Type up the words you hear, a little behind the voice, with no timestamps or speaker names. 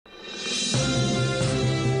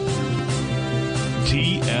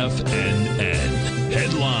TFNN.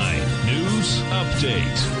 Headline News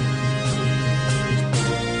Update.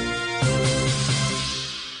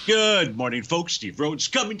 Good morning, folks. Steve Rhodes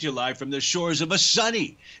coming to you live from the shores of a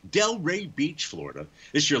sunny Delray Beach, Florida.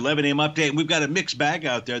 This is your 11 a.m. update, and we've got a mixed bag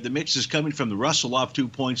out there. The mix is coming from the Russell off 2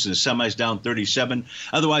 points and the semis down 37.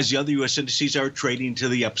 Otherwise, the other U.S. indices are trading to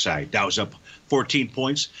the upside. Dow's up 14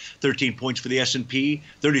 points, 13 points for the S&P,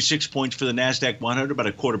 36 points for the NASDAQ 100, about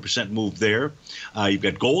a 0.25% move there. You've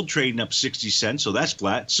got gold trading up 60 cents, so that's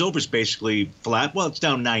flat. Silver's basically flat. Well, it's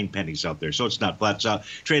down 9 pennies out there, so it's not flat. It's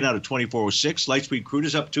trading out of 24.06. Light sweet crude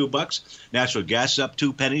is up $2. Natural gas up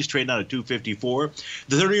 2 pennies, trading out at 2.54.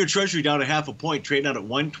 The 30-year Treasury down a half a point, trading out at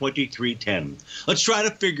 123.10. Let's try to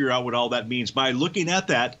figure out what all that means by looking at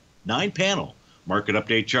that 9-panel market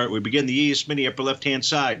update chart. We begin the ES Mini upper left-hand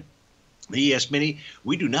side. The ES Mini,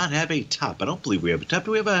 we do not have a top. I don't believe we have a top.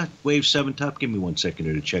 Do we have a Wave 7 top? Give me 1 second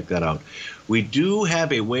here to check that out. We do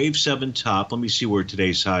have a Wave 7 top. Let me see where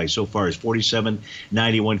today's high so far is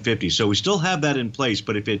 47.91.50. So we still have that in place,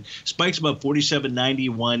 but if it spikes above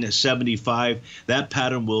 47.91.75, that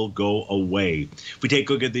pattern will go away. If we take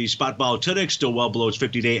a look at the spot volatility, still well below its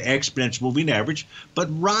 50-day exponential moving average, but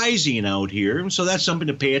rising out here. So that's something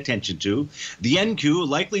to pay attention to. The NQ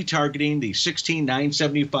likely targeting the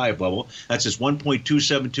 16.975 level. That's its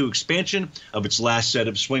 1.272 expansion of its last set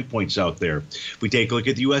of swing points out there. If we take a look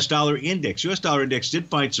at the U.S. dollar index, U.S. dollar index did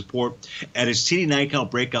find support at its TD9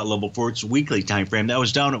 count breakout level for its weekly time frame. That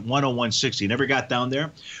was down at 101.60. Never got down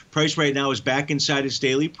there. Price right now is back inside its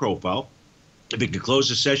daily profile. If it could close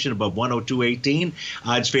the session above 102.18,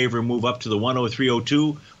 odds favor a move up to the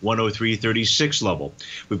 103.02, 103.36 level.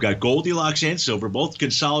 We've got Goldilocks and silver both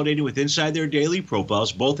consolidating with inside their daily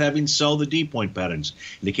profiles, both having sell the D point patterns.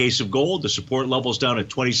 In the case of gold, the support level's down at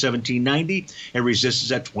 2017.90 and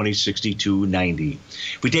resistance at 2062.90.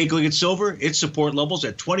 If we take a look at silver, its support levels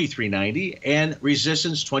at 23.90 and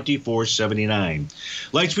resistance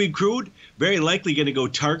 24.79. Light sweet crude, very likely going to go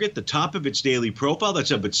target the top of its daily profile.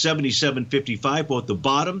 That's up at 77.55. Both the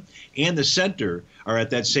bottom and the center are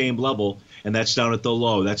at that same level, and that's down at the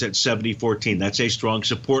low. That's at 70.14. That's a strong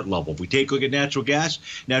support level. If we take a look at natural gas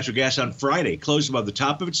on Friday closed above the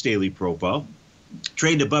top of its daily profile.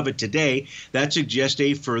 Trading above it today, that suggests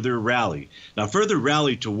a further rally. Now, further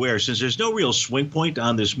rally to where? Since there's no real swing point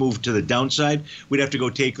on this move to the downside, we'd have to go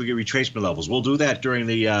take a look at retracement levels. We'll do that during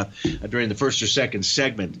the first or second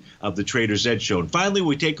segment of the Trader's Edge show. And finally,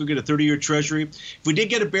 we take a look at a 30-year Treasury. If we did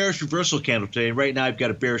get a bearish reversal candle today, and right now I've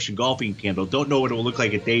got a bearish engulfing candle, don't know what it will look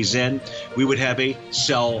like at day's end, we would have a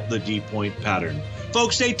sell the D point pattern.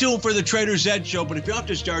 Folks, stay tuned for the Trader's Edge show, but if you have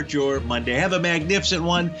to start your Monday, have a magnificent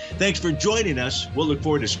one. Thanks for joining us. We'll look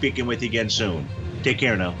forward to speaking with you again soon. Take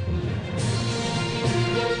care now.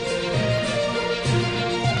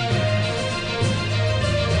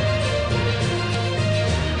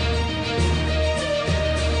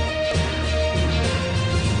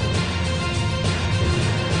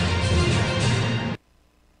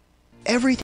 Everything